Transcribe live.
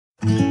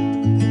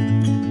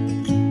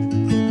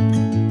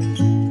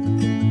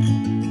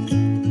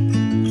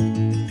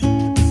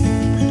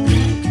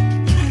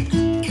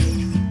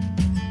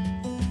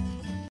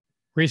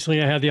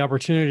Recently, I had the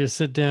opportunity to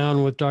sit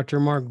down with Dr.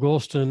 Mark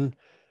Goulston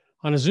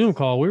on a Zoom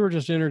call. We were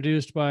just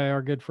introduced by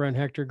our good friend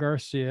Hector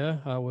Garcia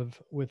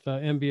with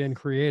MBN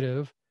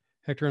Creative.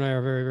 Hector and I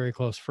are very, very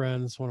close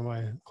friends, one of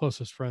my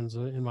closest friends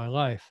in my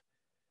life.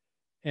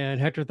 And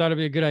Hector thought it'd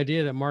be a good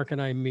idea that Mark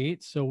and I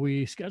meet. So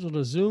we scheduled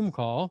a Zoom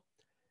call.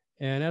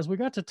 And as we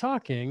got to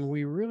talking,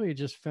 we really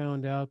just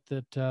found out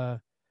that,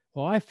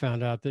 I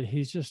found out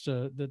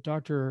that that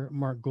Dr.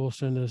 Mark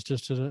Goulston is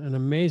just an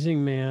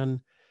amazing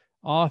man,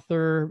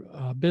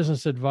 author,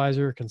 business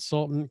advisor,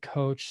 consultant,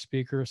 coach,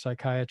 speaker,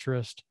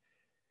 psychiatrist.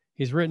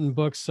 He's written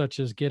books such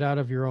as Get Out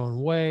of Your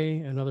Own Way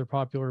and other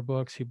popular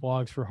books. He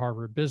blogs for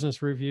Harvard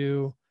Business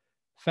Review,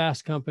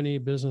 Fast Company,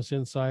 Business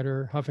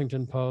Insider,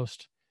 Huffington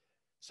Post,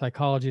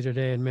 Psychology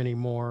Today, and many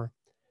more.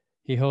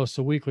 He hosts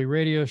a weekly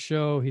radio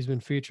show. He's been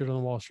featured on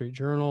the Wall Street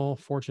Journal,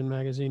 Fortune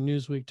Magazine,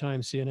 Newsweek,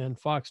 Time, CNN,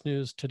 Fox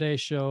News, Today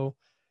Show,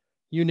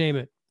 you name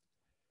it.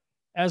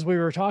 As we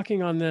were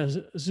talking on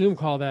the Zoom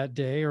call that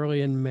day,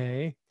 early in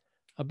May,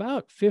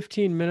 about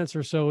 15 minutes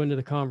or so into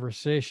the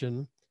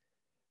conversation,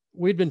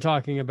 we'd been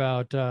talking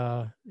about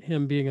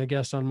him being a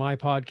guest on my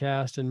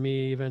podcast and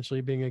me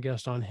eventually being a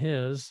guest on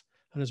his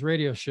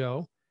radio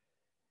show.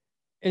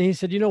 And he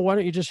said, why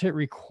don't you just hit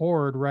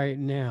record right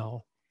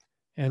now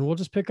and we'll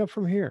just pick up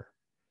from here.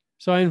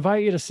 So I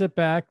invite you to sit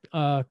back,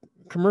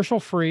 commercial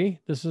free.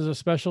 This is a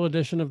special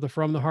edition of the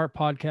From the Heart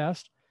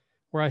podcast,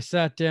 where I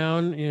sat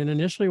down in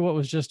initially what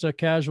was just a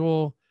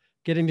casual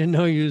getting to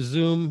know you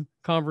Zoom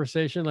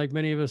conversation like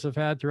many of us have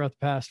had throughout the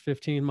past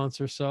 15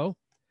 months or so.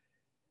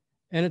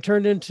 And it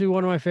turned into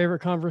one of my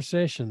favorite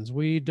conversations.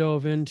 We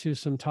dove into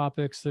some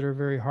topics that are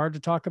very hard to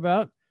talk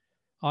about: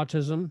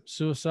 autism,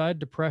 suicide,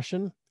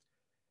 depression.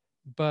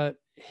 But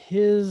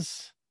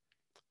his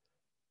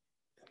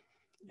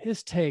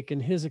take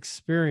and his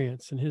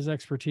experience and his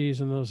expertise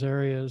in those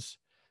areas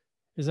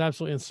is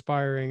absolutely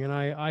inspiring. And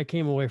I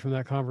came away from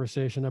that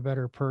conversation a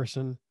better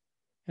person.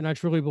 And I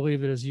truly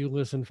believe that as you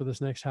listen for this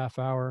next half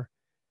hour,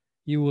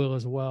 you will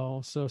as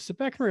well. So sit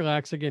back and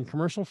relax. Again,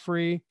 commercial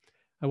free.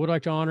 I would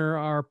like to honor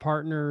our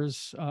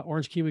partners,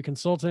 Orange Kiwi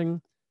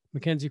Consulting,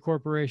 McKinsey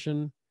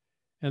Corporation,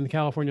 and the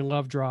California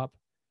Love Drop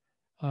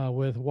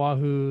with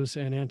Wahoo's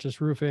and Antis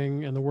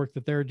Roofing and the work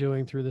that they're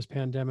doing through this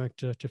pandemic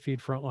to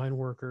feed frontline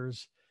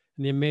workers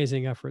and the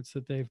amazing efforts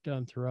that they've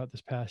done throughout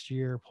this past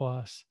year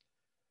plus.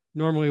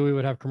 Normally we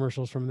would have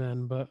commercials from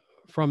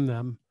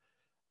them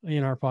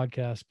in our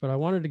podcast, but I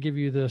wanted to give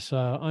you this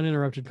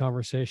uninterrupted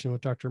conversation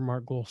with Dr.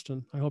 Mark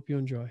Goulston. I hope you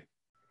enjoy.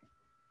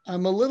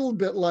 I'm a little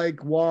bit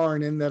like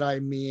Warren in that I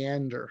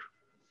meander,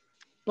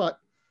 but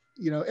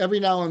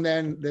every now and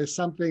then there's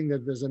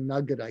a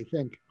nugget, I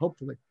think,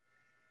 hopefully.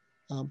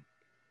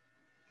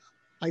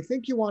 I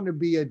think you want to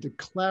be a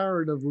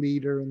declarative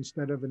leader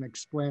instead of an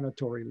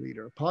explanatory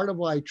leader. Part of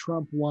why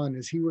Trump won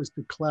is he was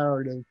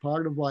declarative.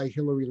 Part of why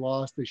Hillary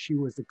lost is she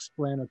was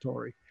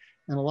explanatory.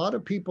 And a lot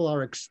of people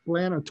are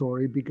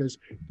explanatory because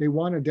they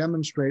want to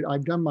demonstrate,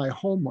 I've done my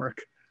homework,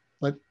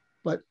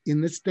 but in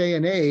this day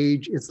and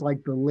age, it's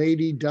like the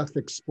lady doth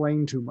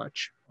explain too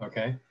much.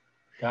 Okay,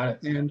 got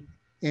it.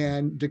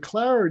 And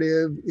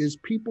declarative is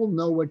people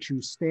know what you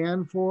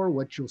stand for,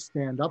 what you'll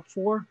stand up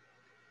for,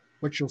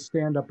 what you'll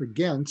stand up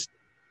against.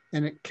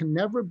 And it can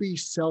never be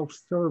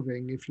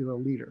self-serving if you're a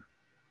leader.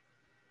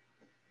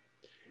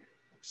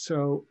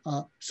 So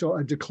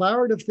a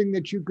declarative thing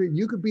that you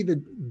could be the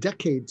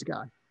decades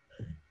guy.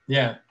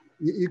 Yeah.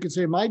 You could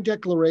say, my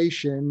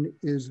declaration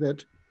is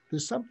that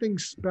there's something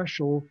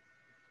special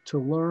to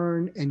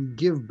learn and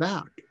give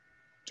back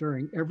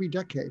during every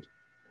decade.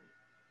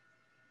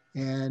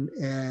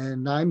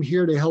 And I'm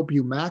here to help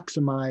you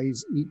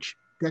maximize each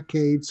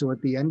decade. So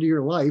at the end of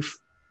your life,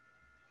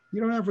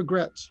 you don't have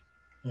regrets.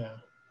 Yeah.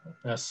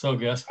 That's so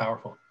good. That's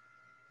powerful.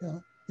 Yeah,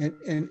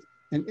 and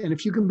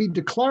if you can be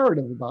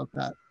declarative about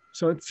that,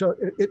 so it's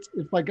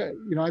like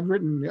I've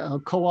written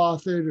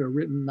co-authored or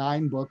written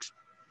 9 books,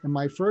 and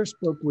my first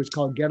book was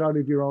called Get Out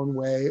of Your Own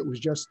Way. It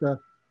was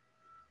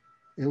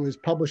it was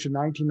published in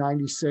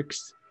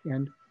 1996,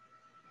 and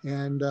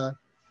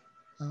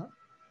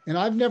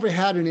I've never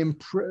had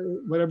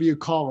whatever you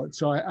call it.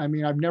 So I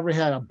mean I've never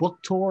had a book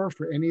tour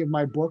for any of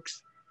my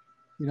books.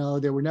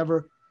 They were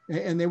never.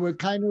 And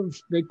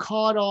they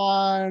caught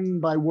on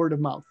by word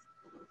of mouth.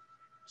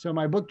 So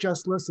my book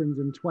just listens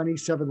in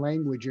 27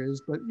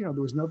 languages, but there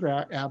was no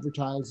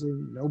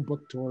advertising, no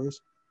book tours.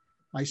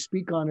 I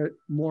speak on it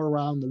more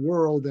around the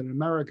world than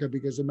America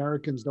because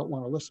Americans don't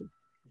want to listen.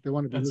 They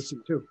want to be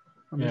listened to.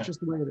 It's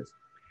just the way it is.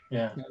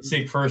 Yeah.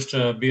 Seek first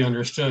to be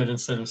understood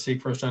instead of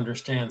seek first to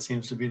understand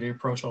seems to be the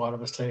approach a lot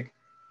of us take.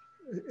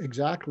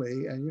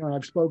 Exactly. And,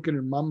 I've spoken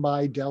in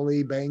Mumbai,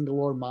 Delhi,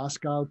 Bangalore,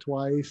 Moscow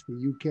twice,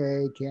 the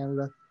UK,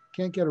 Canada.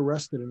 Can't get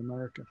arrested in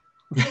America.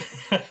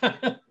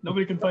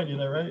 Nobody can find you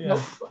there, right? Yeah.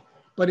 Nope.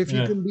 But if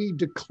you can be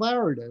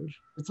declarative,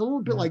 it's a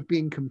little bit like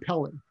being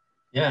compelling.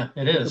 Yeah,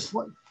 it is.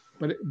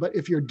 But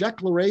if your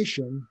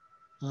declaration,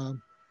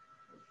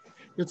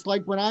 it's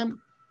like when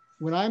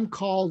I'm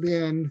called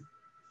in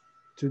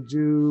to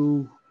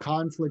do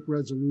conflict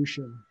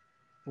resolution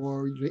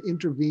or to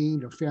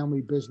intervene a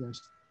family business,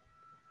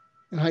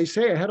 And I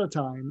say ahead of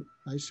time,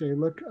 I say,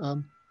 look,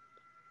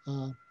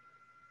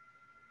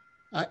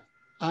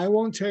 I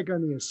won't take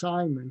on the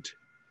assignment,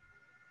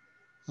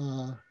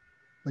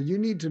 but you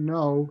need to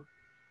know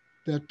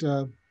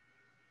that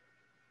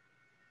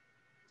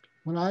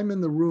when I'm in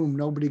the room,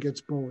 nobody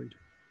gets bullied.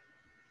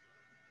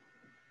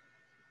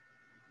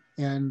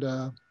 And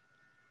I'll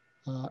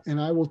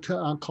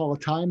call a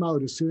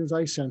timeout as soon as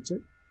I sense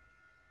it.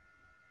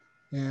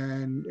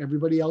 And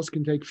everybody else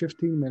can take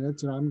 15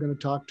 minutes, and I'm going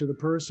to talk to the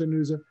person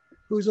who's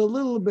a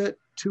little bit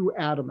too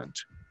adamant.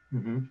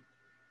 Mm-hmm.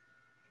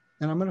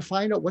 And I'm going to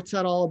find out what's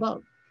that all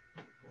about.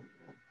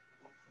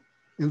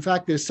 In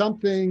fact, there's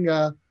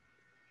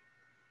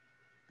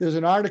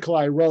an article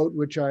I wrote,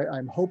 which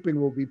I'm hoping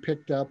will be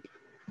picked up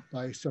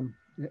by some,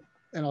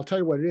 and I'll tell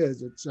you what it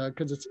is. It's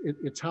because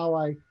it's how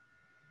I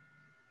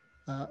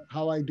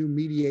do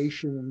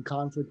mediation and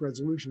conflict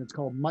resolution. It's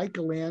called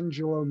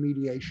Michelangelo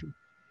mediation.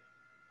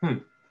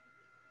 And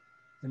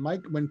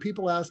when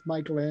people asked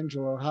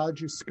Michelangelo, how'd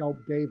you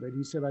sculpt David?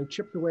 He said, I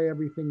chipped away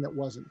everything that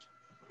wasn't.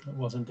 It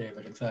wasn't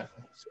David,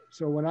 exactly.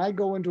 So when I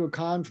go into a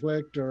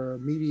conflict or a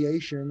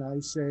mediation, I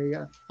say,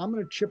 I'm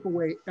going to chip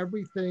away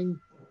everything.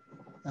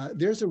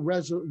 There is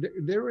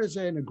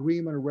an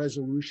agreement or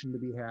resolution to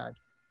be had.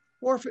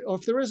 Or if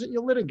there isn't,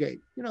 you'll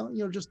litigate.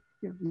 You'll just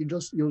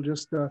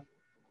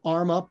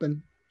arm up and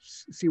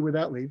see where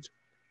that leads.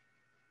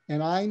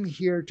 And I'm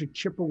here to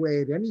chip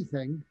away at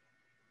anything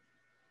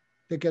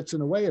that gets in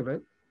the way of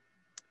it.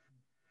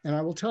 And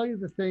I will tell you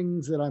the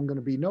things that I'm going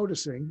to be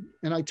noticing.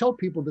 And I tell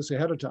people this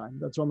ahead of time.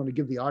 That's why I'm going to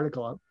give the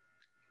article out.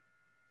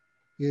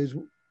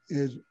 And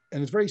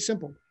it's very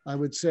simple. I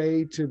would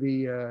say to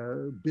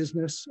the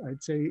business,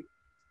 I'd say,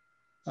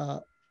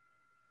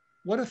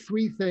 what are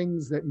 3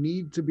 things that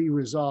need to be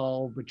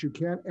resolved, but you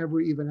can't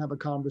ever even have a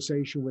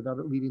conversation without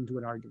it leading to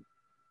an argument?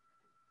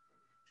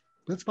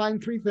 Let's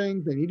find 3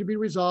 things. They need to be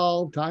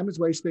resolved. Time is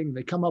wasting. And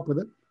they come up with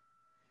it.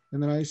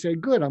 And then I say,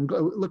 good,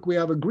 look, we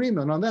have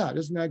agreement on that.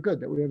 Isn't that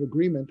good that we have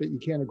agreement that you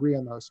can't agree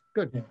on those?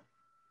 Good. Yeah.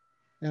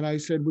 And I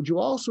said, would you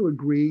also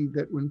agree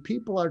that when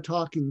people are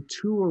talking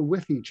to or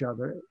with each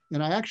other,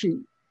 and I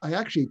actually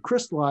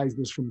crystallized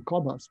this from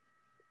Clubhouse,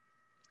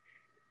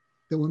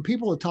 that when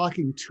people are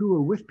talking to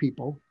or with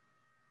people,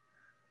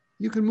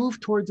 you can move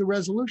towards a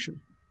resolution.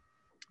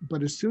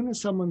 But as soon as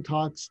someone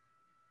talks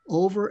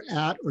over,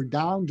 at, or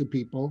down to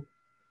people,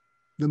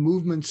 the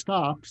movement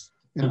stops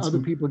and other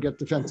people get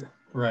defensive.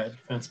 Right,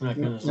 defense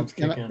mechanisms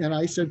kick in. And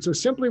I said, so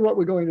simply what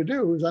we're going to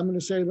do is I'm going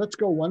to say, let's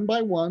go one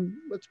by one.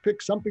 Let's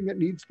pick something that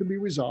needs to be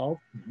resolved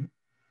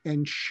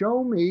and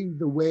show me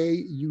the way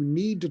you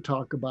need to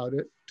talk about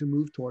it to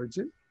move towards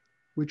it,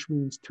 which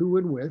means to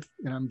and with.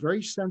 And I'm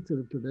very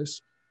sensitive to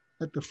this.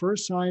 At the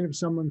first sign of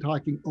someone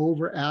talking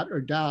over, at, or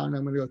down,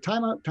 I'm going to go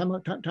time out, time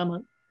out, time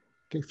out.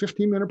 Okay,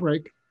 15-minute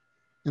break.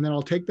 And then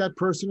I'll take that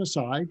person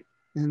aside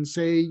and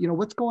say,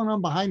 what's going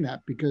on behind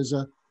that? Because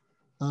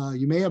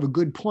you may have a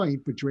good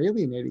point, but you're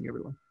alienating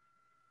everyone.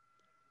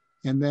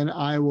 And then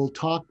I will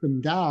talk them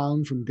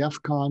down from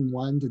DEFCON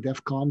 1 to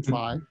DEFCON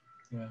 5.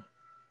 Yeah.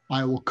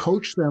 I will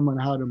coach them on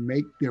how to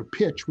make their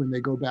pitch when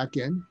they go back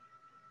in.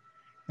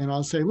 And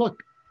I'll say,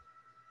 look,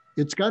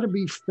 it's got to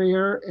be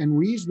fair and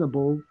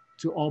reasonable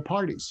to all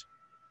parties.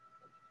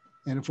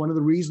 And if one of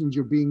the reasons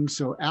you're being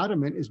so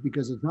adamant is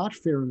because it's not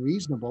fair and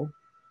reasonable,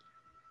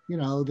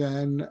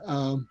 then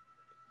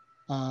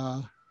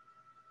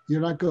you're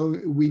not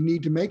going, we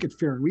need to make it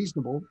fair and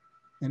reasonable.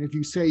 And if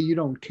you say you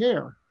don't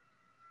care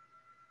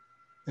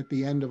at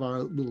the end of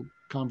our little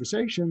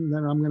conversation,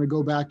 then I'm going to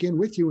go back in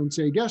with you and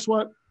say, guess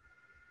what?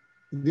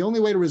 The only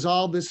way to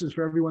resolve this is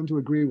for everyone to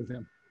agree with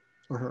him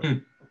or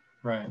her.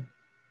 Right.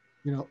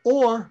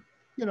 Or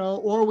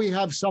we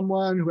have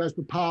someone who has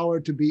the power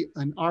to be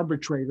an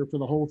arbitrator for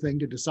the whole thing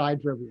to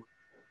decide for everyone.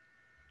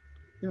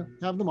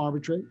 Have them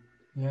arbitrate.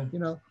 Yeah.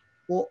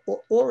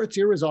 Or it's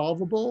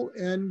irresolvable,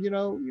 and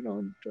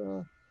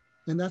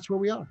and that's where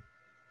we are.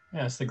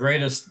 Yeah, it's the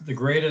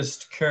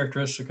greatest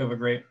characteristic of a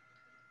great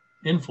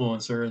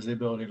influencer is the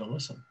ability to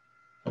listen.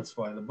 That's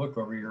why the book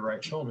Over Your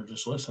Right Shoulder,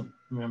 just listen.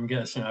 I mean, I'm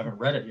guessing, I haven't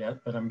read it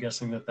yet, but I'm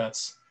guessing that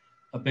that's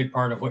a big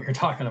part of what you're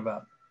talking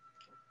about.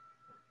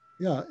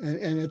 Yeah,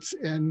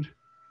 and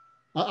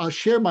I'll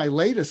share my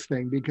latest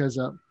thing because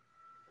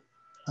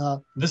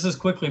this is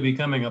quickly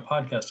becoming a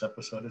podcast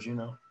episode, as you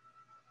know.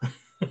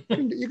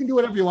 You can do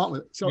whatever you want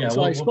with it.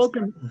 So I spoke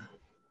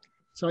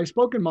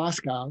in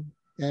Moscow,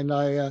 and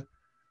I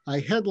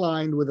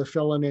headlined with a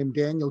fellow named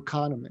Daniel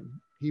Kahneman.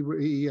 He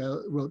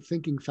wrote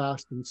Thinking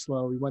Fast and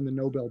Slow. He won the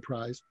Nobel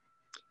Prize.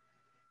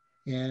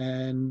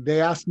 And they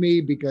asked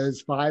me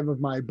because 5 of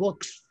my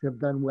books have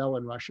done well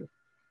in Russia.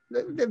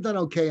 They've done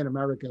okay in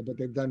America, but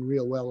they've done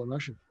real well in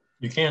Russia.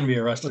 You can be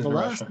arrested in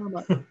Russia.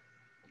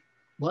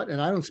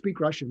 And I don't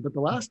speak Russian, but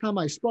the last time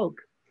I spoke,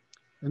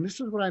 and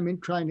this is what I'm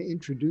trying to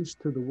introduce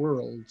to the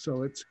world.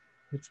 So it's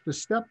the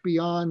step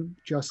beyond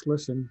just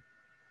listen.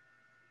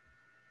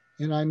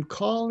 And I'm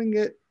calling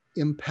it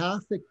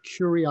empathic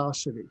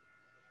curiosity.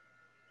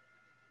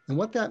 And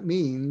what that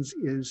means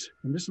is,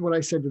 and this is what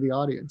I said to the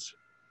audience,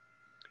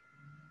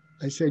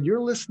 I said,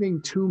 you're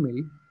listening to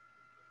me.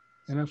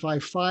 And if I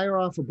fire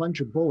off a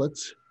bunch of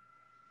bullets,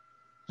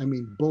 I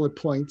mean, bullet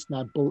points,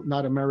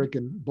 not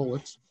American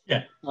bullets.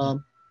 Yeah.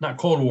 Not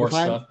Cold War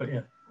stuff, but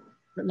yeah.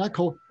 Not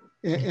cold.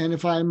 And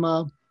if I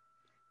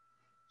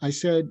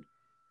said,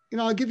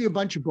 I'll give you a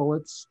bunch of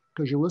bullets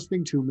because you're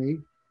listening to me,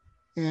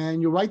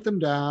 and you write them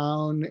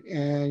down,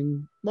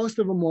 and most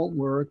of them won't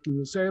work. And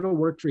you say it'll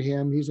work for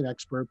him. He's an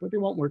expert, but they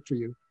won't work for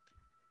you.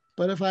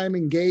 But if I'm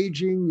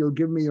engaging, you'll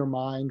give me your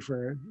mind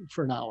for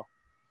an hour.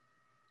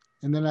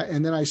 And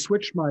then I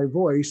switched my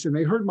voice, and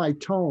they heard my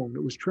tone.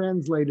 It was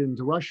translated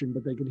into Russian,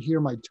 but they could hear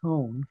my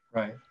tone.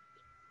 Right.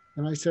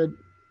 And I said,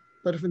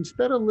 but if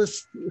instead of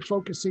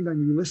focusing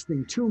on you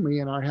listening to me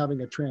and our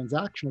having a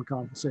transactional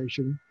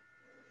conversation,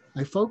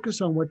 I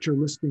focus on what you're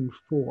listening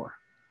for.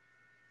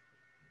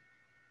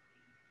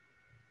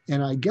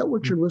 And I get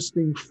what you're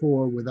listening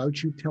for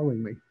without you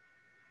telling me.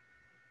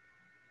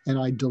 And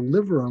I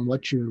deliver on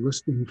what you're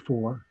listening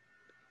for,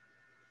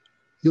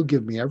 you'll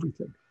give me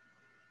everything.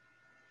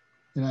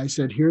 And I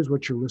said, here's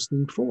what you're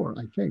listening for,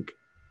 I think.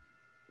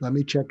 Let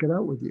me check it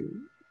out with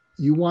you.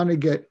 You want to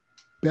get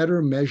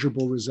better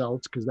measurable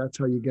results because that's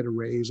how you get a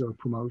raise or a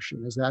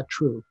promotion. Is that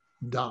true?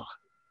 Duh.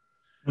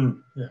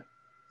 Yeah.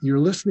 You're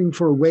listening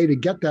for a way to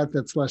get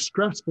that's less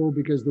stressful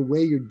because the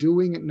way you're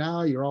doing it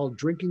now, you're all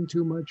drinking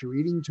too much, you're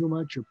eating too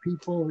much, you're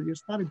people,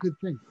 it's not a good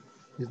thing.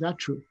 Is that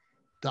true?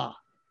 Duh.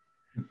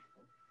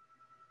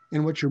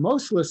 And what you're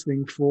most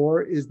listening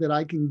for is that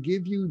I can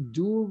give you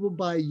doable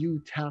by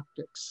you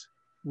tactics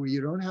where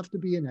you don't have to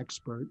be an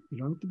expert. You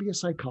don't have to be a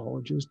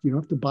psychologist. You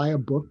don't have to buy a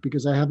book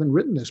because I haven't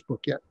written this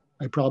book yet.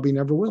 I probably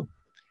never will.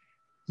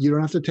 You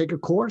don't have to take a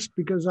course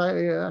because I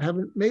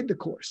haven't made the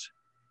course.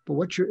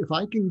 But if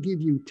I can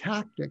give you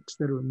tactics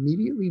that are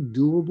immediately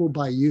doable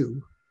by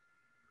you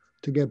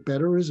to get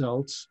better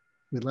results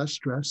with less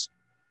stress,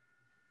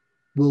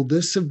 will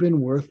this have been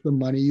worth the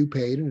money you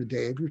paid in a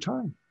day of your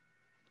time?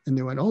 And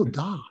they went, oh,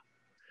 duh.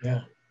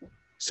 Yeah.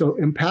 So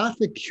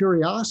empathic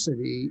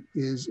curiosity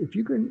is if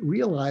you can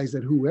realize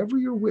that whoever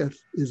you're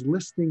with is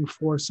listening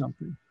for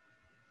something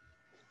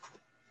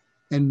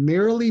and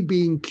merely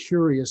being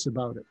curious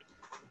about it.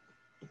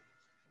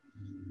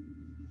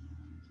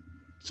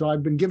 So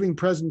I've been giving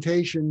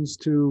presentations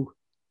to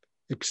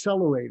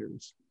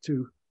accelerators,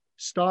 to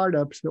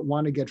startups that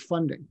want to get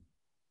funding.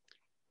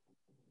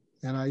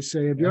 And I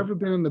say, have you ever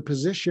been in the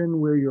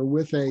position where you're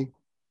with a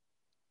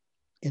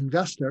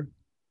investor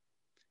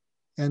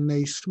and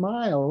they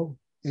smile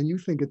and you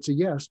think it's a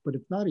yes, but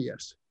it's not a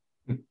yes?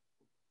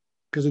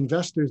 Because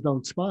investors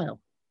don't smile.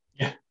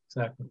 Yeah,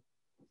 exactly.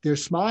 They're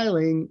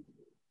smiling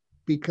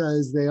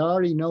because they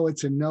already know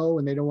it's a no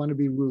and they don't want to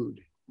be rude.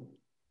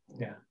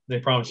 Yeah, they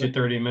promise you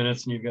 30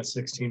 minutes and you've got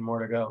 16 more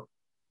to go.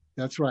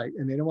 That's right.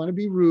 And they don't want to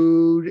be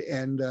rude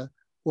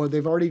or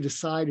they've already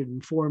decided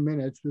in 4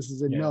 minutes, this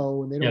is a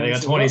no. And they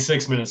got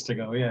 26 minutes to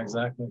go. Yeah,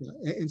 exactly.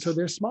 And so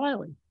they're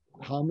smiling.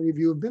 How many of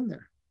you have been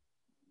there?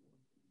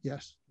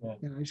 Yes. Yeah.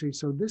 And I say,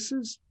 so this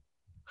is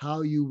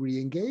how you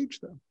re-engage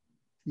them.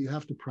 You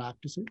have to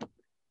practice it.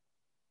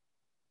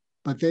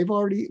 But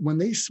when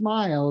they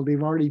smile,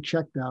 they've already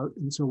checked out.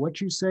 And so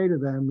what you say to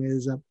them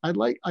is, I'd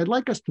like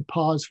us to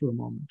pause for a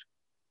moment.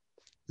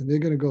 And they're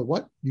going to go,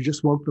 what? You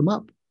just woke them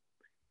up.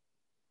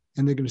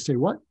 And they're going to say,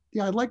 what?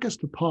 Yeah, I'd like us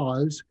to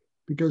pause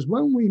because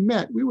when we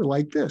met, we were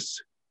like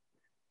this.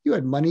 You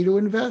had money to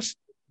invest.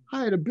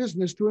 I had a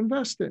business to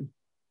invest in.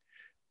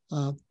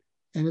 And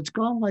it's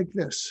gone like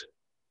this.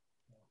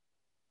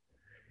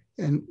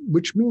 And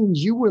which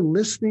means you were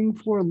looking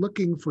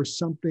for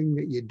something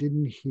that you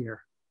didn't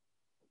hear.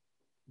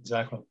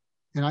 Exactly.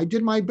 And I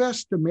did my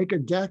best to make a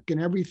deck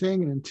and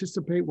everything and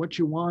anticipate what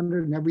you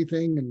wanted and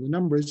everything and the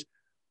numbers,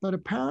 but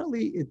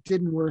apparently it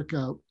didn't work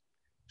out.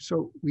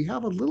 So we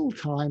have a little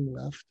time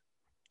left.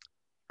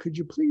 Could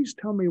you please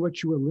tell me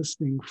what you were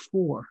listening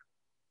for?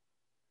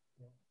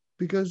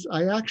 Because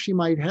I actually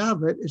might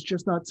have it. It's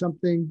just not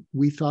something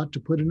we thought to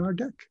put in our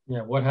deck.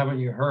 Yeah. What haven't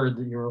you heard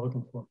that you were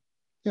looking for?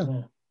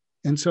 Yeah.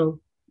 And so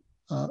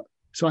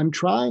I'm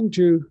trying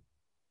to,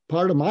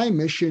 part of my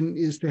mission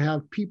is to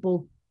have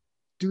people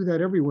do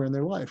that everywhere in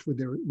their life with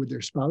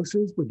their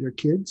spouses, with their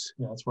kids.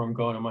 Yeah, that's where I'm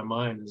going in my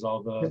mind is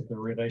all the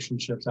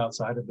relationships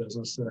outside of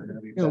business that are going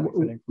to be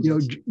benefiting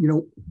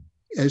from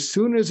as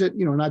soon as it,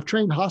 and I've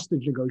trained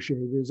hostage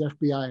negotiators,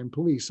 FBI and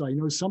police, so I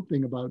know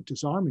something about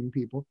disarming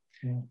people.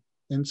 Yeah.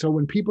 And so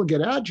when people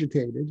get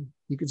agitated,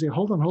 you can say,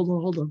 hold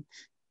on.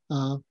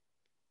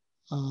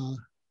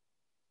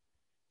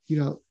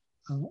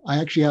 I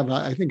actually have,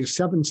 I think, a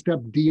 7-step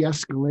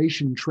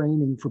de-escalation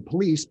training for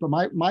police, but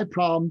my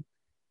problem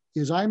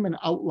is I'm an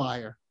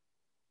outlier.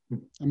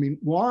 I mean,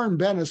 Warren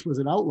Bennis was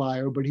an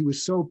outlier, but he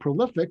was so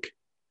prolific.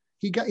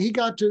 He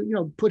got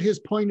to, put his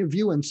point of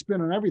view and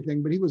spin on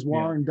everything, but he was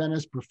Warren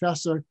Bennis,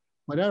 professor,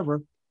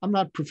 whatever. I'm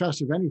not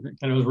professor of anything.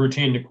 And it was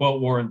routine to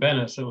quote Warren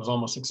Bennis. It was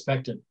almost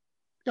expected.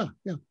 Yeah.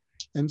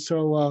 And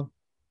so,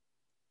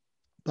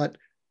 but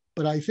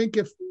I think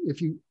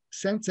if you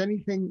sense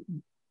anything,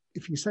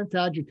 if you sense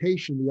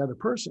agitation in the other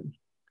person,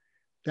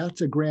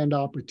 that's a grand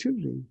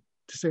opportunity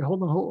to say,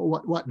 hold on,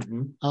 what?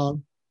 Mm-hmm.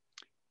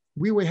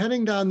 We were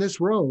heading down this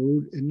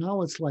road and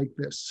now it's like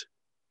this.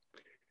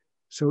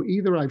 So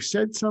either I've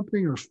said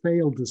something or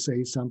failed to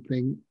say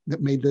something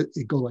that made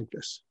it go like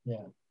this.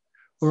 Yeah.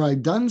 Or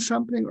I've done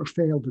something or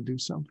failed to do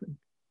something.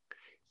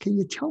 Can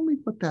you tell me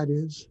what that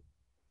is?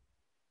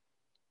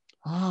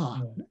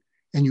 Yeah.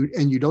 And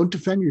you don't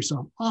defend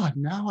yourself.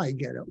 Now I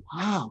get it.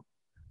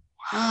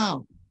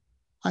 Wow.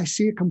 I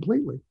see it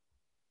completely.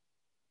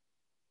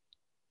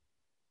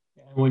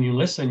 And when you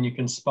listen, you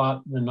can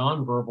spot the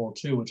nonverbal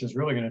too, which is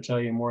really going to tell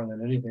you more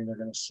than anything they're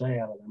going to say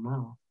out of their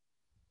mouth.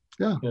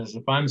 Yeah. Because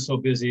if I'm so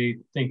busy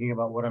thinking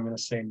about what I'm going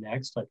to say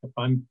next, like if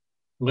I'm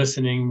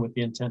listening with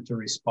the intent to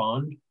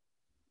respond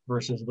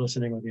versus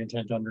listening with the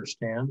intent to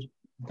understand,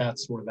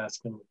 that's where that's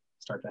going to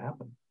start to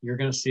happen. You're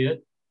going to see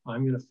it.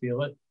 I'm going to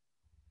feel it.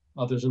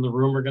 Others in the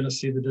room are going to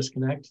see the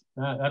disconnect.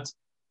 That's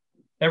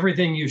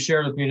everything you've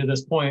shared with me to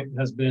this point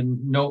has been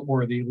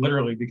noteworthy,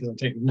 literally, because I'm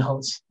taking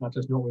notes. Not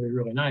just noteworthy,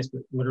 really nice,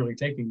 but literally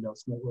taking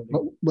notes, noteworthy.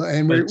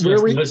 But just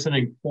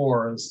listening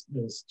for is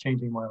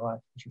changing my life,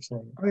 what you're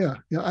saying. Oh, yeah.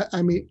 Yeah.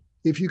 I mean,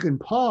 if you can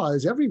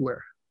pause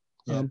everywhere.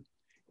 Yeah.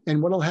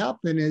 And what'll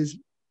happen is,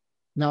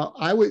 now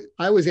I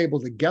was able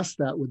to guess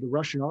that with the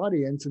Russian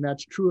audience, and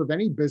that's true of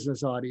any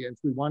business audience.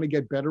 We want to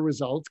get better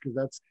results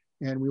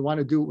and we want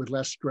to do it with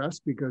less stress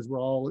because we're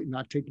all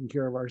not taking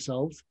care of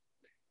ourselves.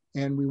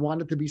 And we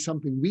want it to be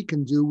something we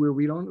can do where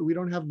we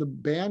don't have the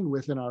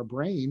bandwidth in our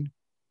brain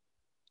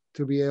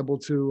to be able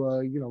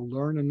to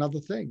learn another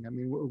thing. I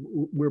mean,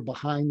 we're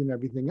behind in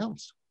everything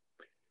else.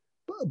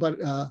 But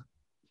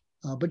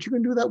you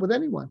can do that with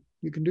anyone.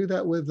 You can do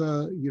that with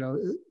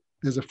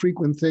there's a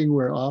frequent thing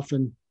where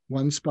often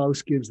one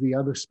spouse gives the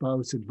other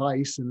spouse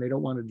advice, and they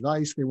don't want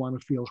advice; they want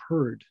to feel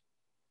heard.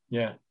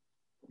 Yeah,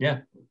 yeah.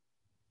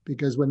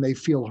 Because when they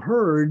feel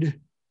heard,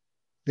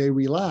 they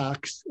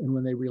relax, and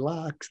when they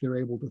relax, they're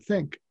able to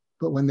think.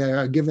 But when they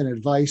are given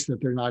advice that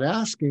they're not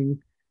asking,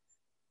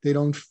 they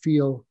don't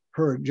feel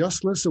heard.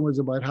 Just Listen was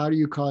about how do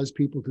you cause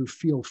people to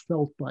feel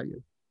felt by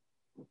you,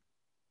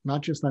 not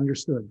just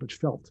understood, but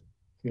felt.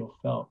 Feel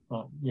felt.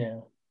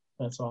 Yeah,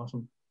 that's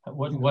awesome.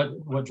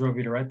 What drove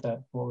you to write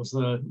that? What was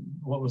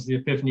the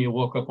epiphany? You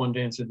woke up one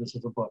day and said, "This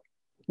is a book."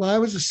 Well, I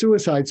was a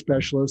suicide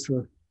specialist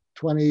for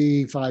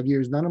 25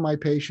 years. None of my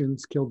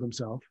patients killed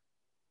themselves.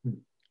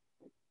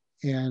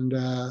 And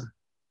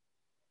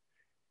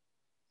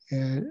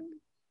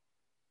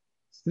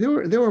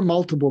there were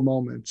multiple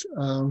moments.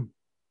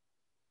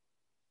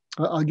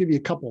 I'll give you a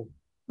couple.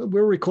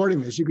 We're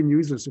recording this. You can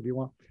use this if you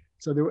want.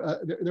 So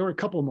there were a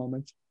couple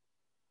moments.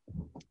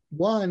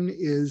 One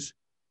is,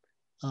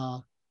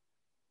 I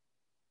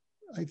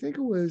think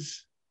it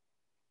was,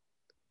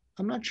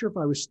 I'm not sure if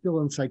I was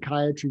still in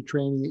psychiatry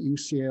training at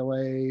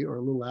UCLA or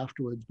a little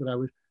afterwards, but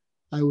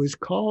I was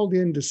called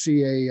in to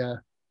see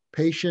a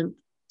patient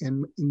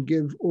and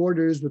give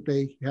orders that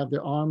they have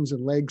their arms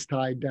and legs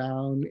tied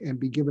down and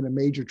be given a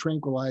major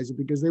tranquilizer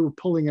because they were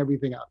pulling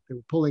everything out. They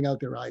were pulling out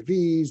their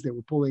IVs. They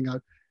were pulling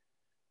out,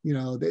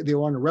 they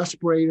were on a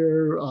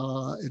respirator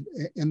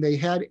and they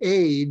had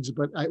AIDS,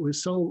 but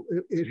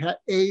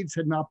AIDS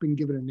had not been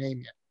given a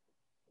name yet.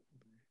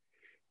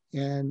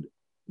 And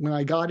when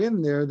I got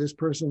in there, this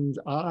person's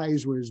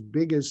eyes were as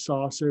big as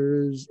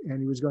saucers and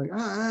he was going,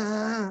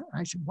 ah.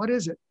 I said, what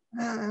is it?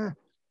 Ah.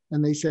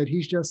 And they said,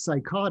 he's just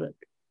psychotic.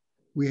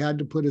 We had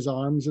to put his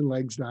arms and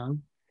legs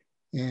down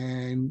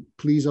and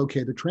please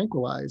okay the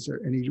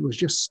tranquilizer. And he was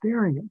just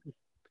staring at me.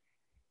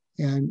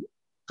 And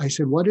I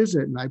said, what is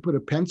it? And I put a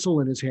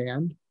pencil in his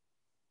hand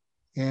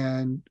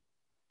and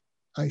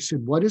I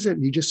said, what is it?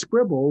 And he just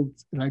scribbled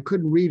and I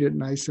couldn't read it.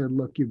 And I said,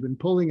 look, you've been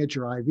pulling at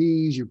your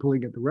IVs, you're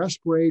pulling at the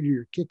respirator,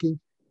 you're kicking.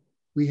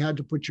 We had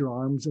to put your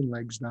arms and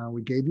legs down.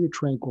 We gave you a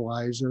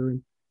tranquilizer.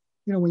 And,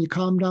 when you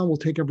calm down, we'll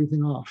take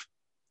everything off.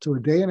 So a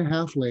day and a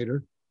half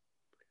later,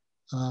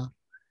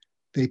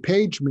 they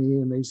paged me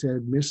and they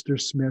said, Mr.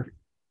 Smith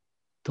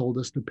told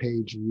us to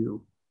page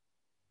you.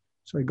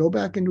 So I go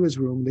back into his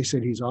room. They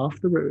said, he's off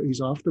the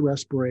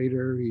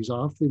respirator. He's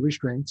off the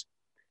restraints.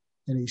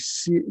 And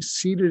he's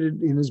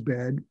seated in his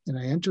bed. And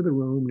I enter the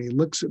room and he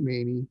looks at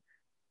me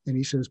and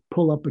he says,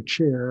 pull up a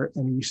chair.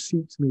 And he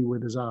seats me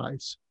with his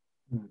eyes.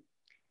 Mm.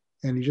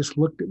 And he just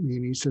looked at me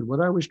and he said,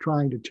 what I was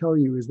trying to tell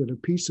you is that a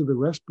piece of the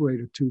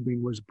respirator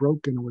tubing was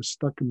broken and was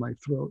stuck in my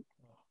throat.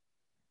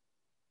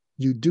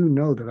 You do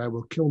know that I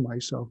will kill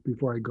myself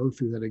before I go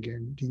through that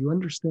again. Do you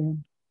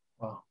understand?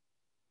 Wow.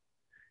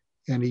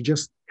 And he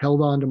just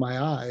held on to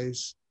my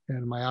eyes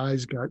and my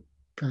eyes got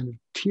kind of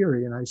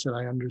teary. And I said,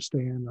 I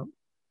understand. I'm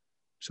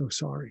so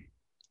sorry.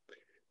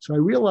 So I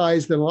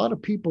realized that a lot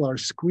of people are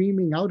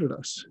screaming out at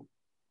us.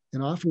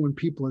 And often when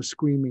people are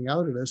screaming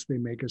out at us, they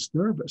make us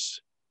nervous.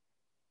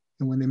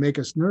 And when they make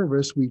us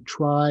nervous, we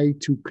try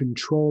to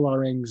control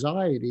our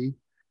anxiety,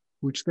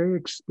 which they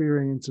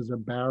experience as a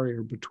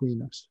barrier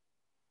between us.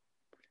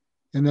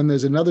 And then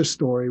there's another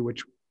story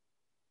which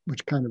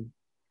kind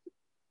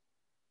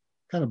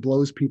of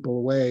blows people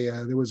away.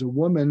 There was a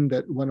woman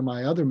that one of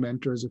my other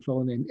mentors, a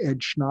fellow named Ed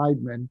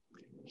Schneidman,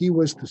 he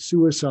was to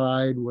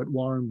suicide what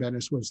Warren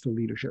Bennis was to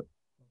leadership.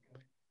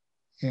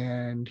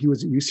 And he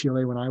was at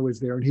UCLA when I was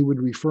there, and he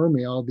would refer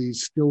me all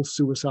these still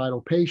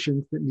suicidal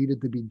patients that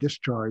needed to be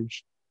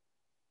discharged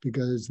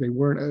because they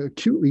weren't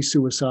acutely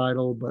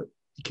suicidal, but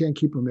you can't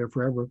keep them there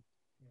forever.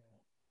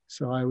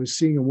 So I was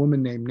seeing a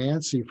woman named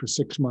Nancy for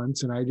 6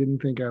 months, and I didn't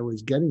think I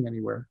was getting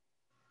anywhere.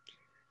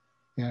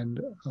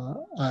 And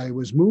I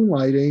was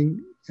moonlighting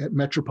at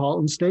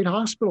Metropolitan State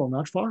Hospital,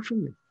 not far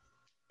from me,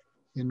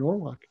 in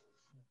Norwalk.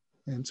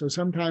 And so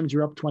sometimes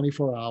you're up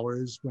 24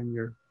 hours when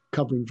you're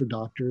covering for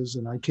doctors.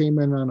 And I came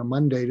in on a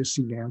Monday to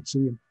see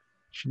Nancy, and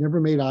she never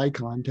made eye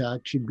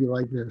contact. She'd be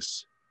like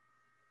this.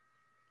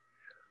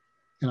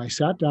 And I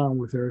sat down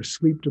with her,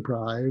 sleep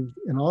deprived,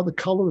 and all the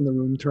color in the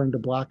room turned to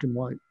black and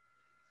white.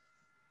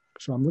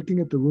 So I'm looking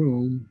at the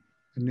room,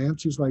 and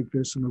Nancy's like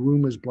this, and the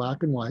room is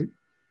black and white.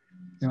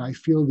 And I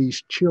feel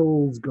these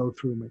chills go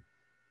through me.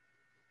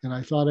 And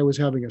I thought I was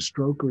having a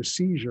stroke or a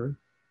seizure.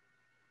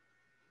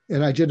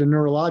 And I did a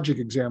neurologic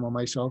exam on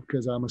myself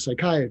because I'm a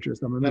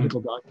psychiatrist. I'm a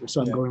medical doctor.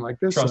 So I'm going like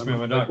this. Trust me,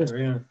 I'm a doctor,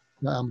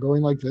 yeah. I'm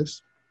going like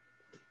this.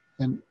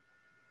 And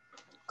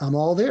I'm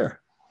all there.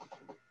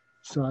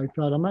 So I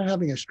thought, am I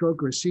having a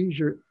stroke or a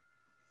seizure?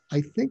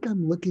 I think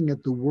I'm looking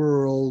at the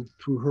world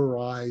through her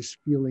eyes,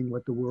 feeling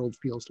what the world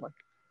feels like.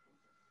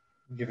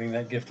 Giving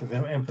that gift of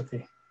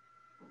empathy.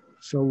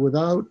 So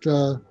without,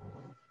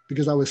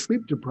 because I was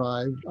sleep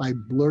deprived, I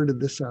blurted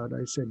this out.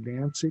 I said,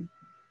 Nancy,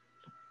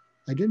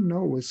 I didn't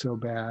know it was so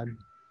bad,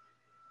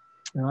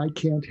 and I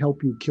can't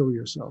help you kill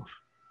yourself.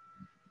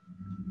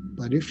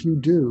 But if you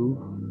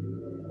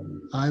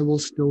do, I will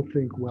still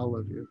think well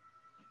of you.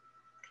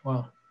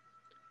 Wow.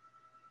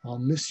 I'll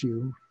miss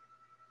you.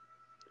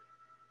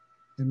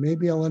 And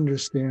maybe I'll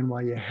understand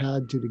why you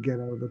had to get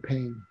out of the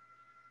pain.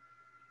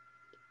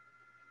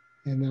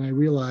 And then I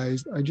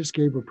realized I just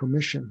gave her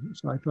permission.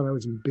 So I thought I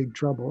was in big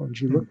trouble. And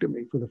she looked at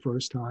me for the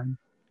first time.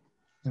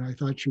 And I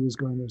thought she was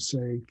going to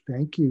say,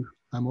 thank you,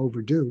 I'm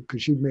overdue,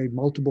 because she'd made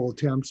multiple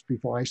attempts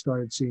before I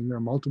started seeing her,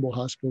 multiple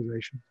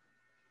hospitalizations.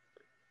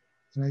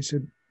 And I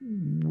said,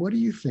 what are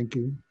you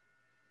thinking?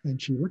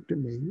 And she looked at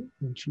me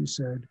and she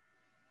said,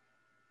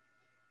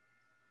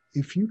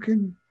 if you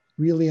can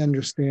really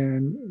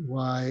understand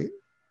why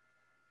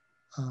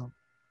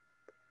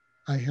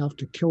I have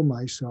to kill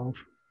myself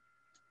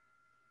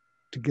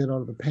to get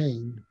out of the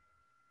pain,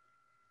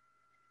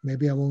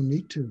 maybe I won't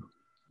need to.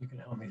 You can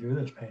help me through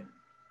this pain.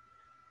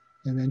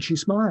 And then she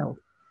smiled.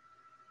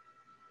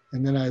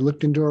 And then I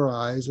looked into her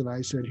eyes and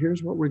I said,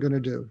 here's what we're going to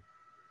do.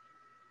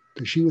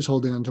 Because she was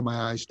holding onto my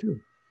eyes too,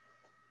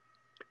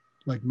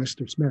 like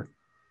Mr. Smith.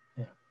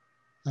 Yeah.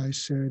 I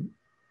said,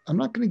 I'm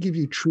not going to give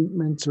you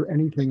treatments or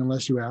anything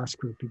unless you ask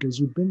for it, because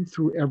you've been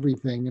through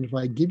everything. And if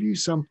I give you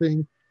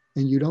something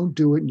and you don't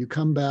do it and you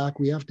come back,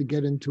 we have to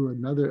get into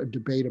another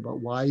debate about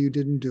why you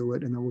didn't do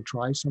it, and then we'll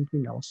try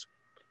something else.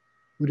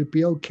 Would it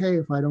be okay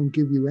if I don't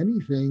give you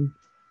anything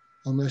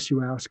unless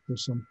you ask for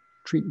some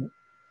treatment?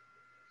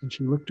 And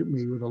she looked at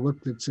me with a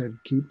look that said,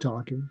 keep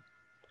talking.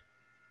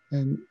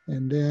 And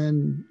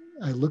then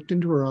I looked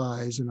into her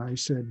eyes and I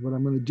said, what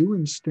I'm going to do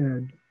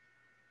instead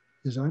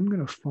is I'm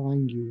going to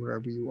find you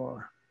wherever you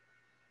are.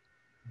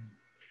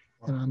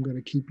 Wow. And I'm going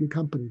to keep you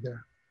company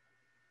there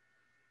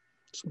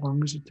as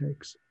long as it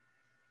takes.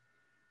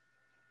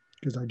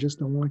 Because I just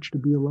don't want you to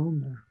be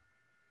alone there.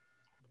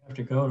 We have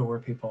to go to where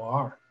people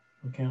are.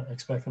 We can't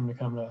expect them to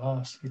come to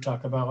us. You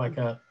talk about like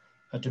a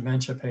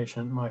dementia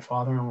patient. My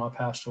father-in-law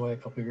passed away a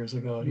couple of years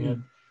ago, and he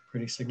had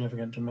pretty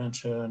significant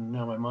dementia. And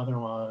now my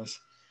mother-in-law is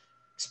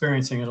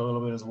experiencing it a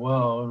little bit as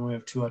well. And we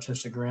have 2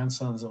 autistic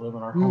grandsons that live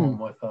in our home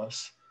with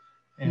us.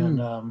 And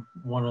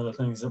one of the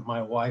things that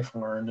my wife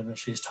learned and that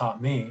she's taught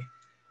me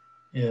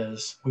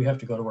is we have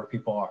to go to where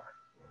people are.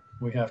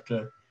 We have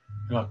to,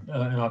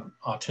 an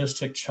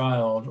autistic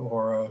child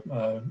or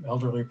an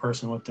elderly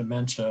person with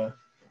dementia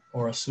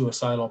or a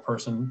suicidal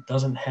person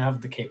doesn't have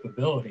the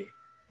capability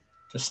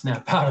to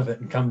snap out of it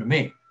and come to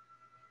me.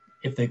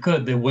 If they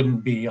could, they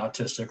wouldn't be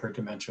autistic or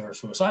dementia or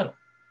suicidal.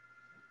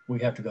 We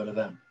have to go to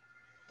them.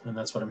 And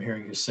that's what I'm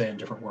hearing you say in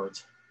different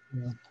words.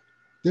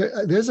 Yeah.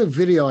 There's a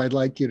video I'd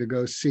like you to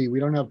go see. We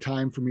don't have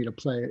time for me to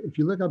play it. If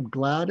you look up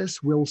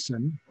Gladys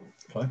Wilson,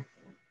 okay.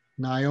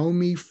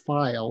 Naomi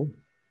Feil,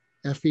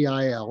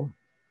 F-E-I-L,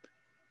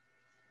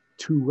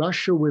 To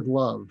Russia with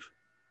Love.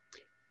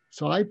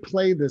 So I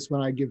play this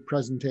when I give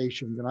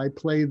presentations, and I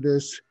play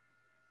this.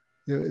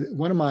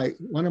 One of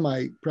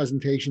my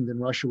presentations in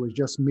Russia was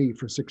just me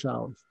for 6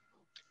 hours.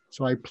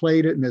 So I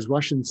played it, and there's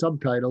Russian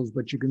subtitles,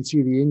 but you can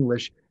see the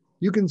English.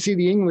 You can see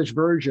the English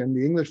version.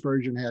 The English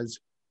version has,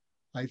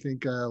 I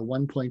think,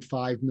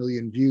 1.5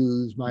 million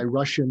views. My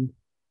Russian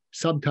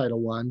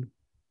subtitle one,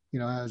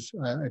 has,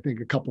 I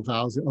think, a couple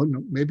thousand, oh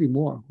no, maybe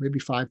more, maybe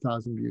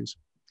 5,000 views.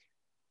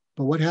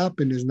 But what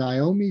happened is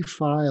Naomi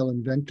Feil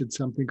invented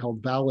something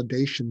called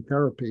validation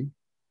therapy.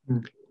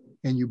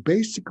 And you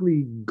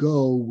basically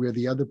go where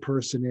the other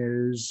person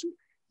is,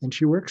 and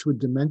she works with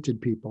demented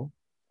people.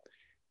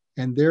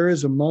 And there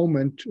is a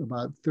moment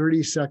about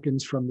 30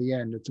 seconds from the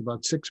end. It's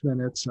about 6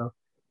 minutes.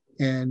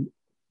 And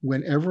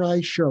whenever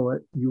I show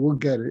it, you will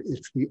get it.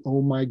 It's the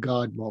oh my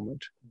God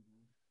moment.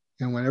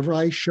 And whenever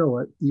I show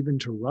it, even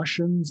to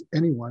Russians,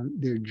 anyone,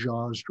 their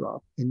jaws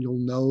drop. And you'll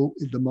know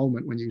the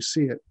moment when you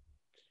see it.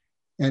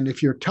 And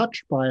if you're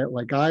touched by it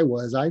like I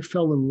was, I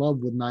fell in love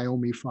with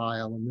Naomi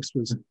Feil. And this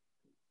was,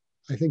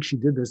 I think she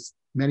did this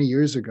many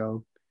years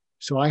ago.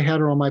 So I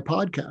had her on my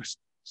podcast.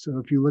 So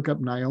if you look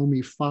up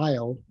Naomi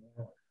Feil,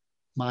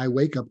 my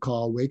wake up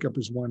call, wake up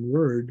is one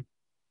word.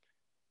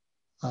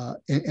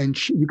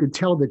 And you could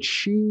tell that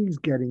she's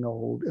getting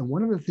old. And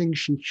one of the things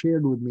she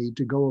shared with me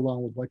to go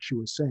along with what she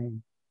was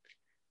saying,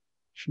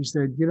 she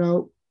said, you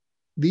know,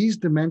 these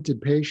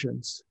demented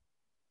patients,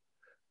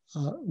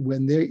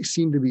 when they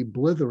seem to be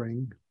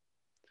blithering,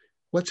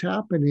 what's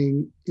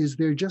happening is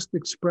they're just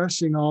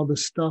expressing all the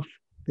stuff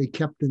they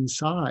kept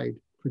inside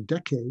for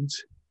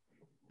decades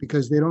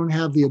because they don't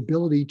have the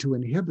ability to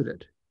inhibit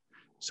it.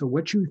 So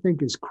what you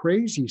think is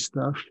crazy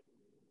stuff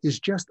is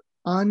just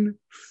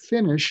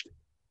unfinished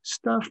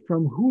stuff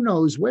from who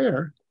knows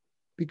where,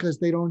 because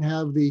they don't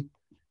have the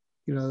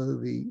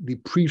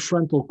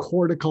prefrontal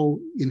cortical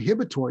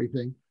inhibitory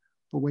thing.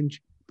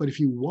 But if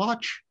you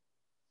watch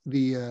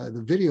the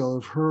video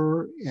of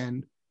her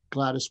and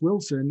Gladys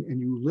Wilson and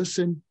you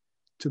listen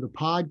to the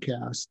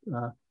podcast,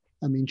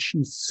 I mean,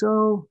 she's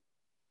so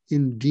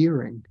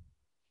endearing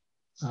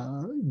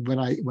when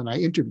I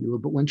interview her.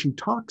 But when she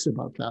talks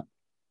about that,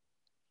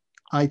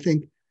 I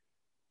think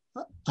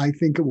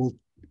it will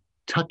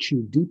touch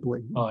you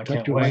deeply. Oh, I touch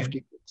can't your wait. life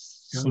deeply.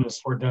 As soon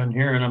as we're done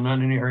here, and I'm not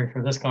in any hurry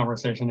for this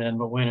conversation to end,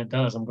 but when it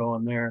does, I'm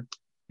going there.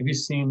 Have you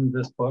seen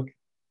this book,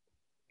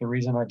 The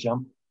Reason I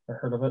Jump, or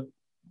heard of it?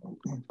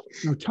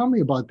 No, tell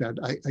me about that.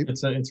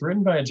 It's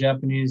written by a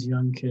Japanese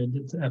young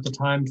kid, at the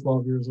time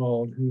 12 years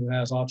old, who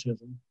has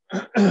autism.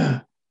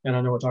 And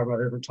I know we're talking about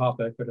a different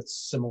topic, but it's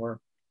similar.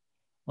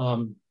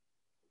 And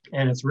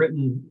it's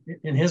written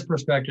in his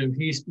perspective.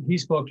 He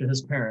spoke to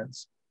his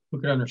parents who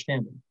could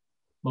understand him.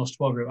 Most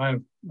 12-year-old. I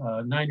have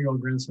a 9-year-old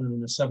grandson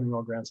and a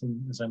 7-year-old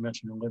grandson, as I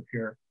mentioned, who live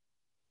here.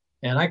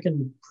 And I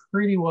can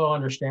pretty well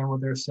understand what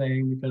they're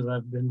saying because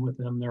I've been with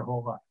them their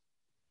whole life.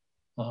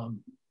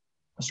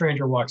 A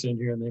stranger walks in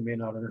here and they may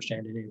not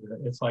understand it either.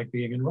 It's like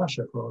being in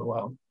Russia for a little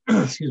while.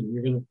 Excuse me,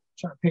 you're going to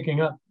start picking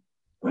up.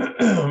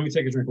 Let me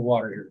take a drink of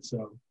water here.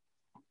 So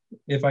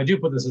if I do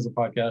put this as a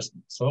podcast,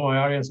 so my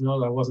audience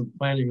knows I wasn't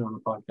planning on a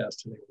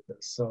podcast today with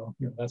this. So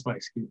that's my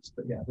excuse.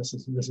 But yeah, this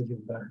is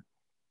even better.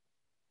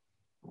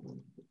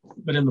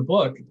 But in the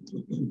book,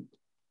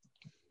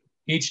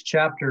 each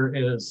chapter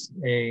is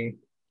a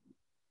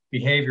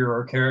behavior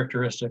or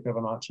characteristic of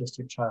an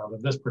autistic child,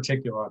 of this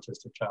particular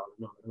autistic child.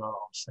 No, they're not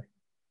all the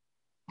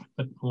same,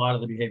 but a lot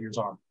of the behaviors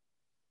are.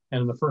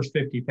 And in the first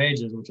 50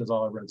 pages, which is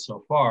all I've read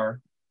so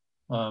far,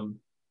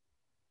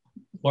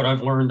 what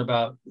I've learned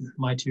about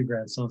my 2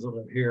 grandsons that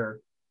live here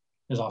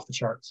is off the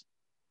charts.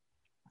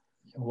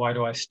 Why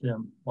do I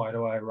stim? Why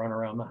do I run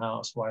around the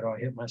house? Why do I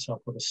hit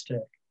myself with a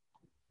stick?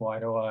 Why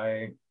do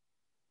I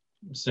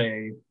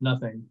say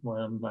nothing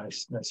when I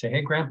say,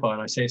 hey, Grandpa,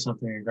 and I say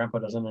something and Grandpa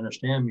doesn't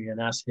understand me and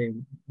asks, hey,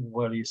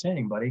 what are you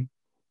saying, buddy?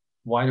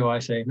 Why do I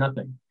say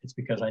nothing? It's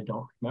because I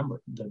don't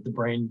remember. The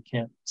brain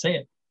can't say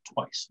it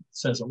twice. It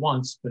says it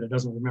once, but it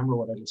doesn't remember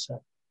what I just said.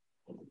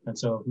 And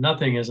so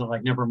nothing isn't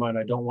like, never mind,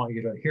 I don't want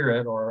you to hear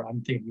it, or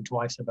I'm thinking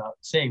twice about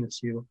saying this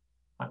to you.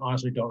 I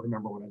honestly don't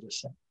remember what I just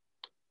said.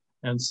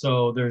 And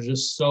so there's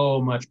just so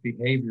much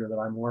behavior that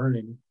I'm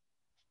learning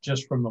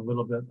just from the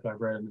little bit that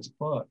I've read in this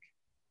book.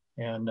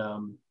 And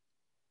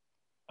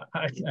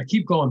I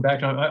keep going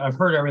back. I've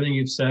heard everything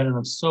you've said, and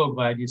I'm so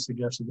glad you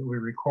suggested that we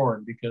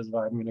record, because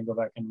I'm going to go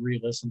back and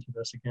re-listen to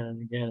this again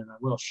and again, and I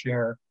will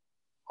share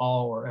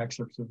all or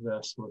excerpts of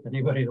this with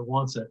anybody that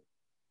wants it,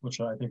 which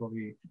I think will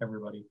be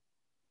everybody.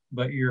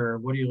 But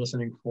what are you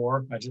listening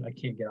for? I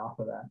can't get off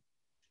of that.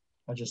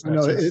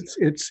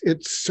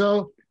 It's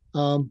so,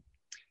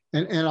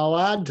 and I'll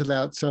add to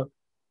that. So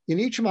in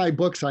each of my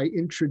books, I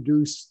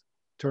introduce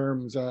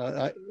terms.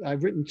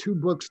 I've written 2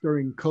 books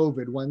during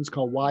COVID. One's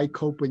called Why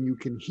Cope When You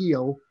Can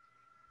Heal.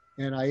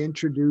 And I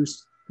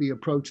introduced the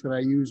approach that I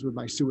use with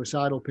my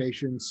suicidal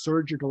patients,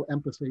 surgical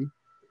empathy.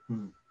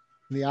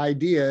 The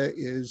idea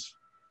is,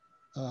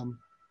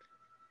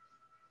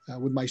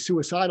 with my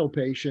suicidal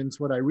patients,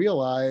 what I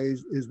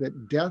realize is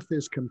that death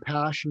is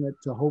compassionate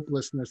to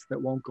hopelessness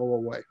that won't go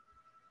away.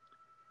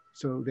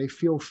 So they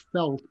feel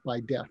felt by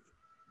death.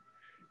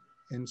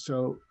 And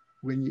so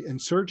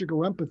and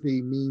surgical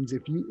empathy means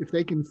if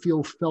they can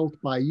feel felt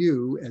by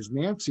you, as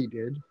Nancy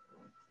did,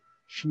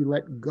 she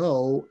let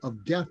go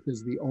of death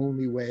as the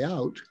only way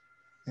out,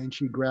 and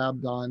she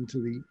grabbed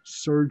onto the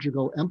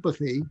surgical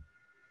empathy,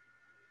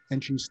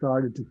 and she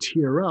started to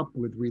tear up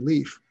with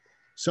relief.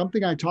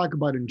 Something I talk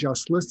about in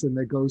Just Listen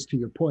that goes to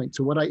your point.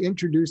 So what I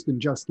introduced in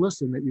Just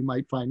Listen that you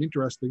might find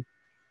interesting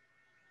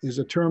is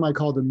a term I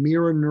call the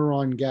mirror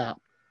neuron gap.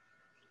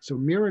 So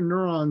mirror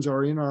neurons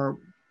are in our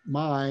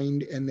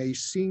mind, and they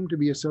seem to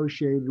be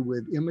associated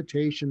with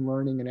imitation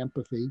learning and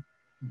empathy,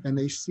 and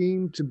they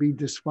seem to be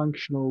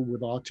dysfunctional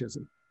with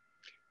autism.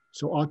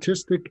 So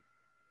autistic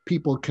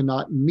people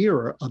cannot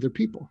mirror other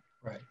people.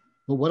 Right.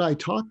 But what I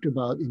talked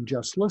about in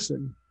Just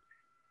Listen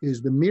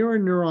is the mirror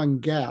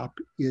neuron gap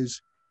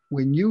is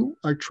when you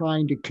are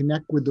trying to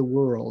connect with the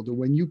world, or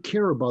when you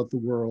care about the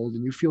world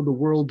and you feel the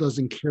world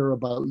doesn't care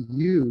about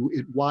you,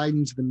 it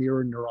widens the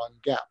mirror neuron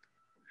gap.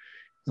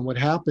 And what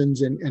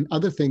happens, and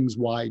other things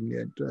widen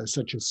it,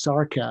 such as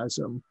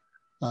sarcasm,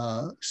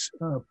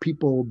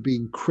 people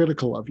being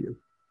critical of you,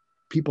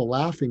 people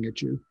laughing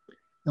at you.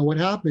 And what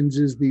happens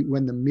is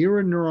when the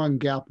mirror neuron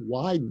gap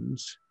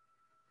widens,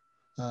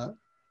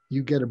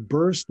 you get a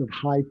burst of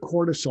high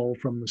cortisol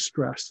from the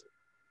stress.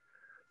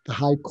 The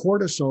high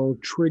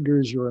cortisol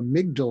triggers your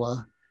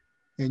amygdala,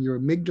 and your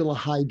amygdala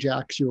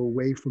hijacks you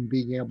away from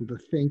being able to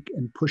think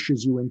and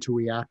pushes you into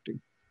reacting.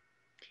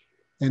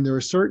 And there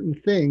are certain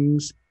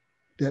things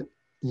that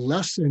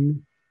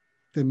lessen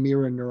the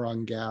mirror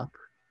neuron gap,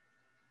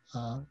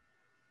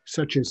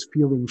 such as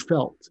feeling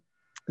felt.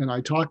 And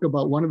I talk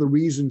about one of the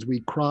reasons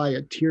we cry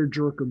at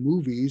tearjerker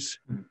movies,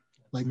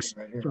 like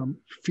right from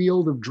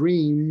Field of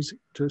Dreams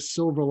to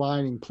Silver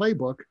Lining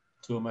Playbook,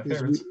 two of my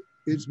favorites.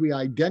 Is we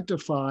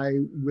identify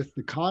with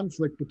the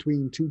conflict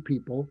between two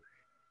people.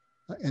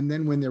 And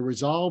then when they're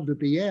resolved at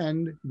the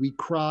end, we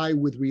cry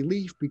with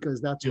relief because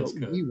that's what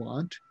we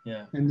want.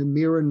 Yeah. And the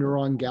mirror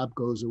neuron gap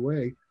goes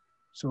away.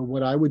 So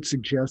what I would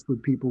suggest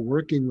with people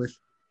working with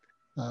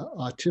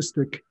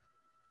autistic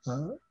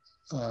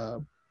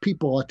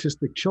people,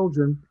 autistic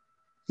children,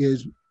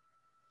 is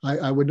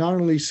I would not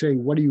only say,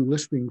 what are you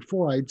listening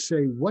for? I'd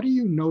say, what are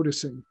you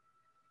noticing?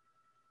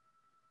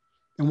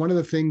 And one of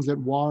the things that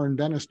Warren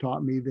Bennis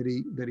taught me that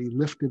he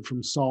lifted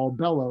from Saul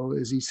Bellow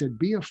is he said,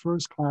 be a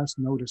first-class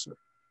noticer.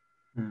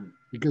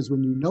 Because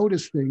when you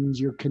notice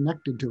things, you're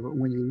connected to it.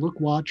 When you look,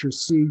 watch, or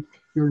see,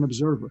 you're an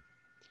observer.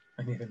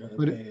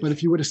 But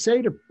if you were to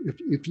say to,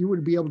 if you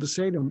would be able to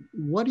say to them,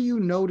 what are you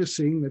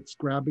noticing that's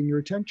grabbing your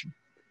attention?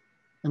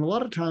 And a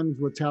lot of times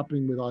what's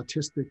happening with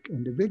autistic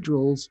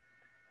individuals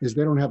is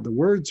they don't have the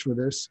words for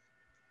this,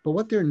 but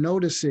what they're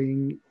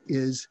noticing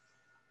is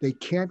they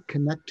can't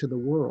connect to the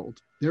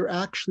world. They're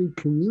actually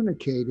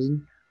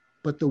communicating,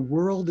 but the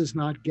world is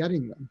not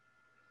getting them.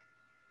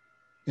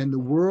 And the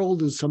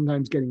world is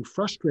sometimes getting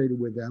frustrated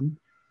with them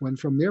when,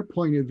 from their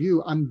point of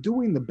view, I'm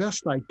doing the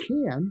best I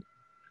can.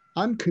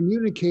 I'm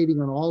communicating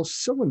on all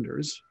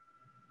cylinders,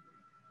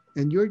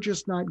 and you're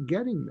just not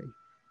getting me.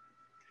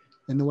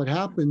 And then what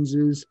happens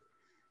is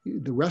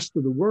the rest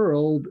of the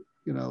world,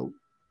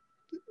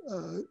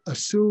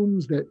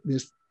 assumes that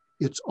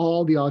it's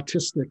all the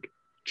autistic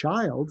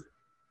child,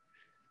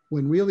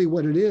 when really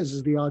what it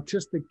is the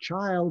autistic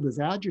child is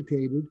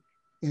agitated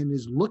and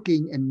is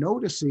looking and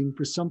noticing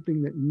for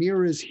something that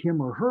mirrors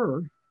him or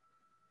her,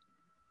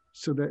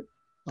 so that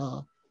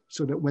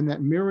when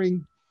that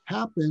mirroring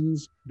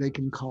happens, they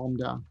can calm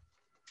down.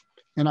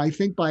 And I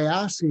think by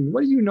asking,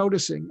 what are you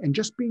noticing? And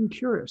just being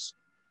curious.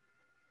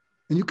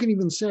 And you can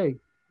even say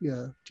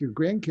to your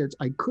grandkids,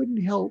 I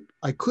couldn't help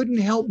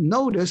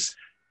notice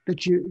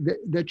that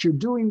you're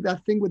doing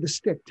that thing with the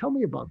stick. Tell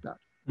me about that.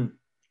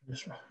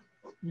 Yes,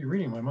 you're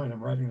reading my mind.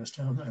 I'm writing this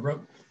down. I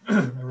wrote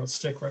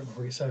stick right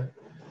before you said it.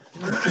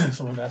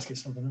 So I wanted to ask you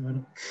something in a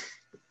minute.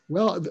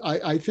 Well,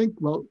 I think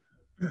we're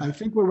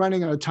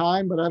running out of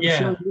time, but I'm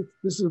sure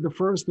this is the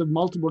first of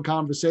multiple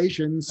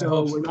conversations.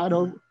 So we're not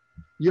over.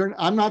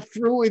 I'm not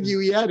through with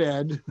you yet,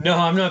 Ed. No,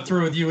 I'm not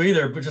through with you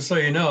either. But just so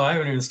you know, I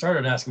haven't even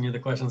started asking you the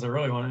questions I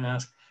really want to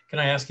ask. Can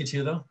I ask you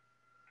two though?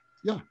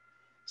 Yeah.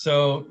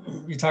 So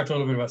you talked a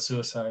little bit about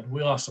suicide.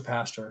 We lost a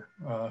pastor,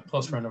 a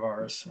close friend of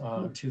ours,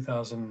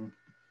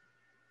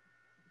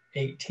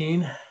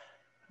 2018, I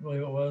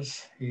believe it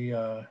was. He,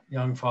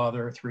 young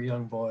father, 3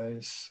 young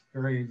boys,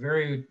 very,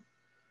 very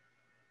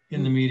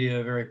in the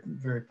media, very,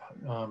 very,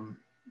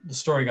 the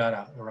story got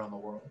out around the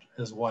world.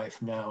 His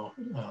wife now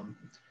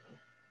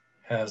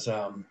has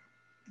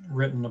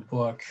written a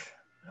book.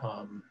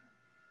 I'm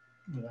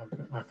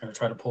not going to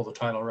try to pull the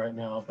title right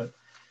now, but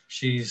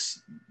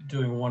she's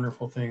doing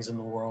wonderful things in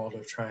the world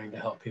of trying to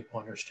help people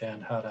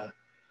understand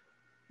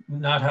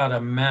not how to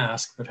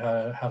mask, but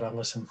how to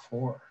listen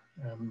for.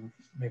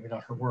 Maybe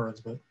not her words,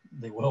 but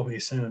they will be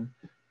soon,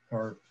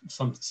 or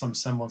some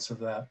semblance of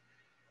that.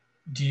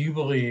 Do you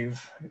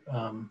believe,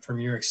 from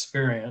your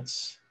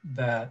experience,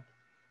 that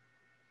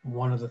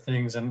one of the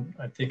things, and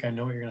I think I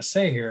know what you're going to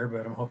say here,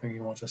 but I'm hoping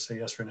you won't just say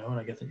yes or no, and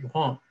I get that you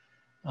won't,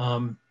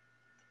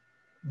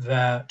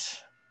 that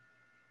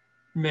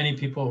many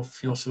people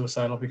feel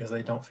suicidal because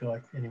they don't feel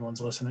like anyone's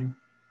listening?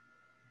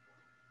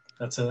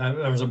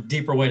 There was a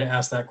deeper way to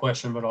ask that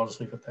question, but I'll just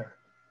leave it there.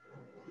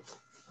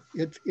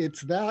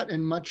 It's that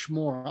and much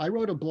more. I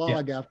wrote a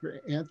blog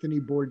after Anthony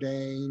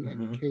Bourdain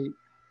and Kate.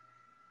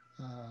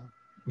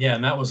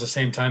 And that was the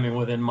same timing,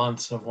 within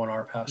months of when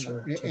our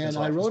pastor. And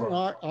I wrote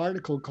an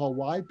article called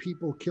 "Why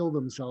People Kill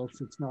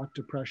Themselves. It's Not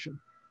Depression."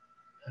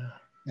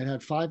 It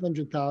had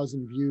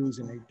 500,000 views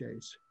in 8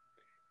 days.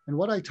 And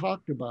what I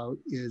talked about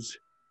is,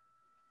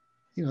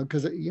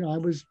 because I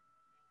was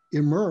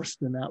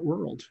immersed in that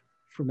world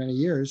for many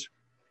years,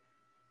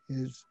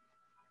 is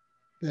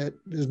that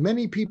there's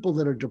many people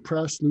that are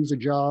depressed, lose a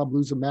job,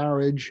 lose a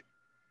marriage,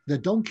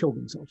 that don't kill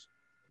themselves.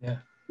 Yeah.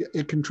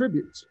 It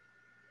contributes,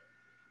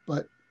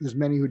 but there's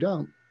many who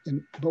don't.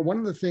 But one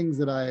of the things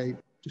that I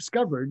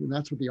discovered, and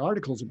that's what the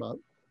article's about,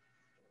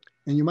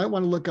 and you might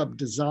want to look up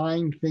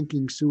design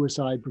thinking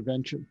suicide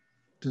prevention.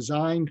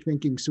 Design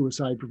thinking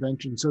suicide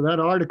prevention. So that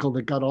article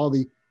that got all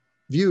the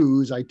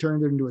views, I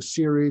turned it into a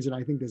series, and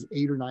I think there's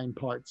 8 or 9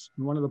 parts.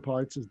 And one of the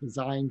parts is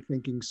design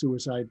thinking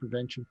suicide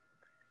prevention.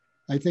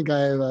 I think I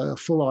have a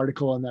full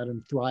article on that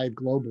in Thrive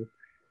Global.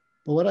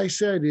 But what I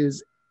said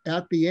is,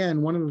 at the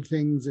end, one of the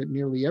things that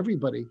nearly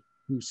everybody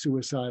who's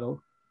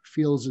suicidal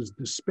feels is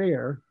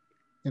despair.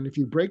 And if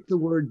you break the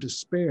word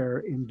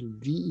despair into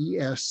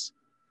DESPAIR,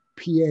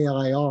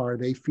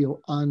 they feel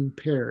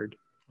unpaired.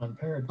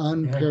 Unpaired.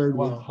 Unpaired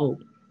Yeah. with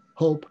hope.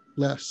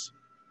 Hopeless,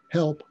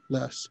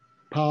 helpless,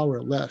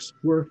 powerless,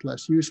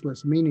 worthless,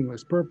 useless,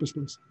 meaningless,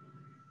 purposeless.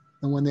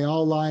 And when they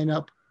all line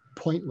up,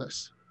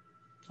 pointless.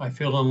 I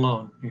feel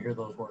alone. You hear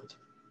those words.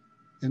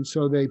 And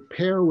so they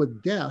pair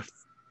with death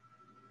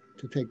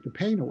to take the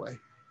pain away.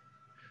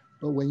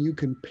 But when you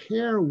can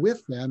pair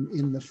with them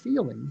in the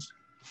feelings,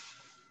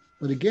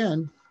 but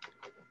again,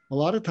 a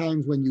lot of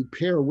times when you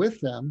pair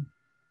with them,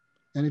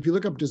 and if you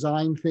look up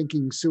design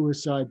thinking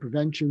suicide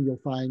prevention, you'll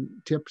find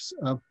tips.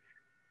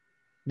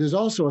 There's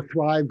also a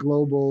Thrive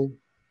Global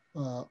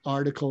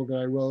article that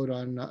I wrote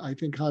on, I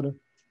think, how to,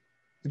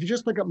 if you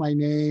just look up my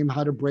name,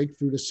 how to break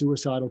through to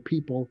suicidal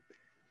people.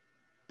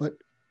 But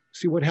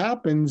see, what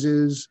happens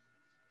is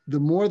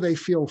the more they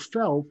feel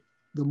felt,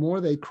 the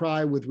more they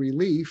cry with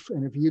relief.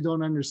 And if you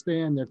don't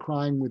understand they're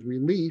crying with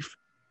relief,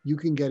 you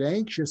can get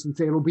anxious and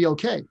say, it'll be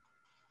okay.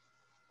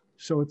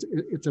 So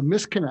it's a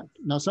misconnect.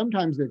 Now,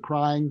 sometimes they're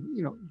crying,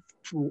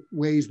 for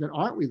ways that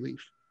aren't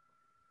relief.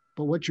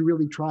 But what you're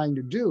really trying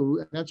to do,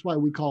 and that's why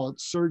we call it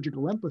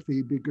surgical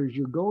empathy, because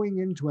you're going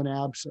into an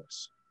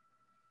abscess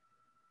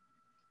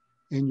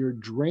and you're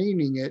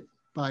draining it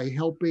by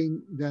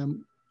helping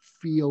them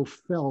feel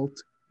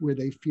felt where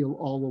they feel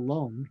all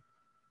alone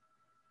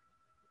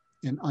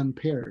and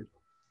unpaired.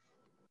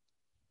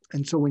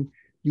 And so when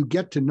you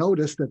get to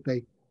notice that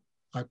they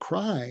are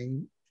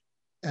crying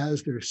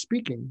as they're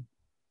speaking,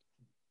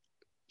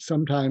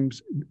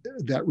 sometimes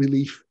that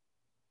relief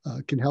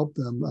can help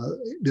them.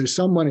 There's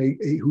someone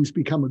who's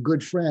become a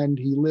good friend.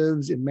 He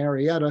lives in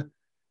Marietta.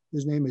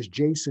 His name is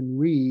Jason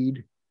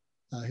Reed.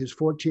 His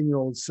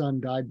 14-year-old son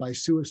died by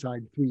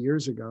suicide 3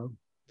 years ago.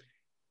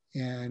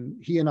 And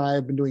he and I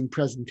have been doing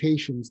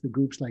presentations to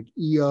groups like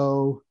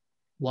EO,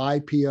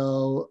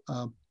 YPO.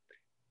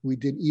 We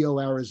did EO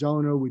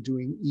Arizona. We're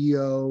doing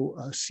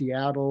EO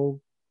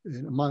Seattle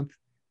in a month,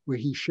 where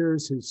he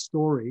shares his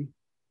story.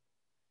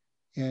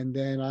 And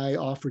then I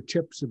offer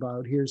tips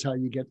about here's how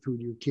you get through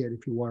to your kid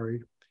if you're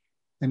worried.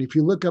 And if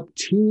you look up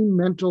Teen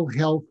Mental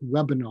Health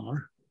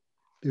Webinar,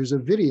 there's a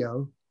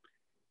video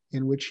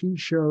in which he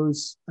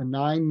shows a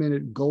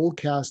 9-minute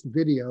Goalcast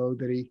video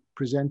that he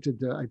presented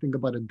to, I think,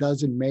 about a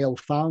dozen male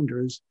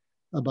founders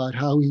about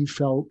how he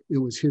felt it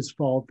was his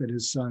fault that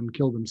his son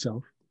killed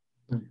himself.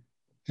 Mm.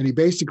 And he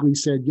basically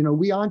said,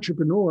 we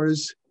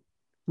entrepreneurs,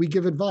 we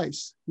give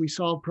advice, we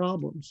solve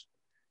problems.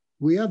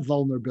 We have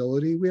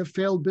vulnerability, we have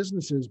failed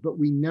businesses, but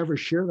we never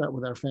share that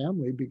with our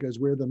family because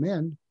we're the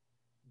men.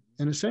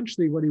 And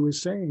essentially what he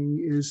was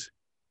saying is,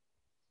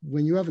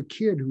 when you have a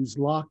kid who's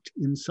locked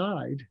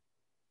inside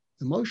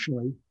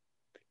emotionally,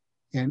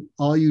 and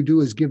all you do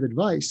is give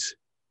advice,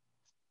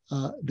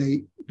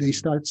 they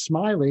start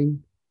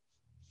smiling.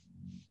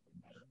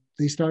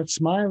 They start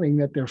smiling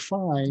that they're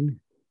fine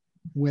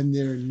when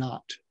they're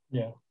not.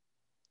 Yeah.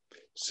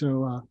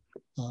 So,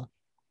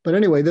 but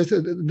anyway, this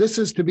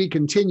is to be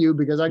continued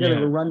because I got to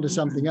go run to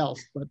something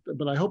else.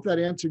 But I hope that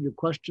answered your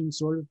question,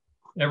 sort of.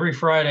 Every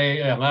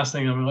Friday, last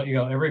thing I'm going to let you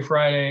go. Every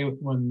Friday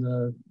when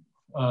the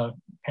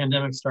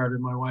pandemic started,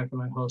 my wife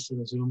and I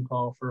hosted a Zoom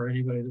call for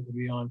anybody that would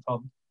be on,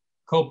 called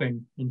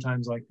Coping in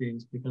Times Like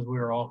These, because we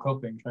were all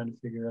coping, trying to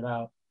figure it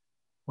out.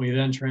 We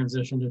then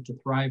transitioned it to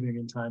Thriving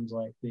in Times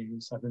Like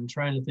These. I've been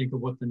trying to think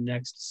of what the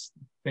next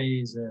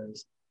phase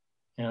is.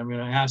 And I'm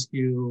going to ask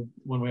you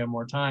when we have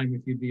more time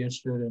if you'd be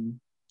interested in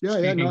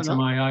speaking to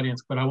my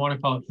audience, but I want to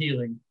call it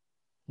Healing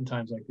in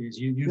Times Like These.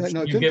 You've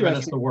given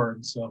us the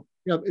word, so.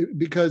 Yeah,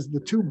 because the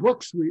 2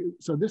 books,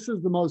 so this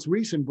is the most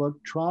recent book,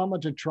 Trauma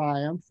to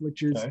Triumph,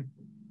 which is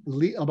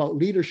about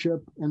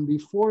leadership. And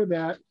before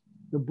that,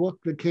 the book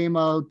that came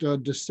out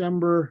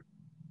December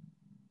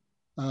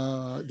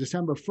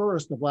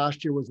 1st of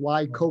last year was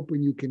Why Cope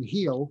When You Can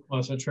Heal.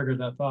 Well, so it triggered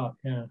that thought,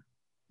 yeah.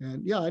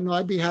 And I know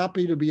I'd be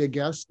happy to be a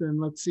guest, and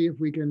let's see if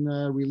we can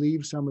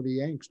relieve some of the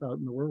angst out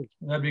in the world.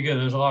 That'd be good.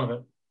 There's a lot of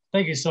it.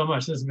 Thank you so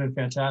much. This has been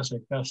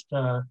fantastic.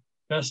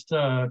 Best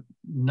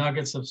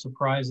nuggets of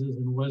surprises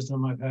and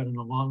wisdom I've had in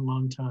a long,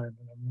 long time.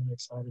 And I'm really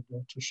excited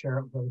to share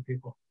it with other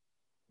people.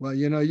 Well,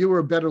 you were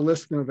a better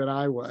listener than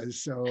I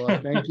was. So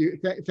thank you.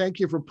 Thank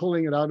you for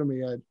pulling it out of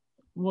me, Ed.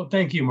 Well,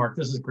 thank you, Mark.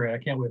 This is great. I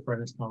can't wait for our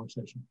next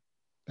conversation.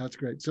 That's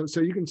great. So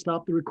you can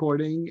stop the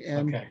recording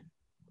and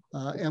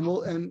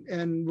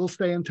we'll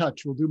stay in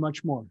touch. We'll do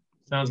much more.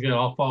 Sounds good.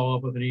 I'll follow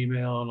up with an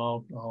email and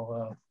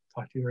I'll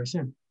talk to you very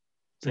soon.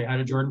 Say hi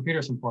to Jordan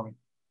Peterson for me.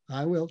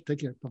 I will. Take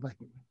care. Bye-bye.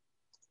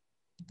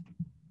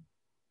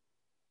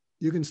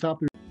 You can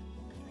stop the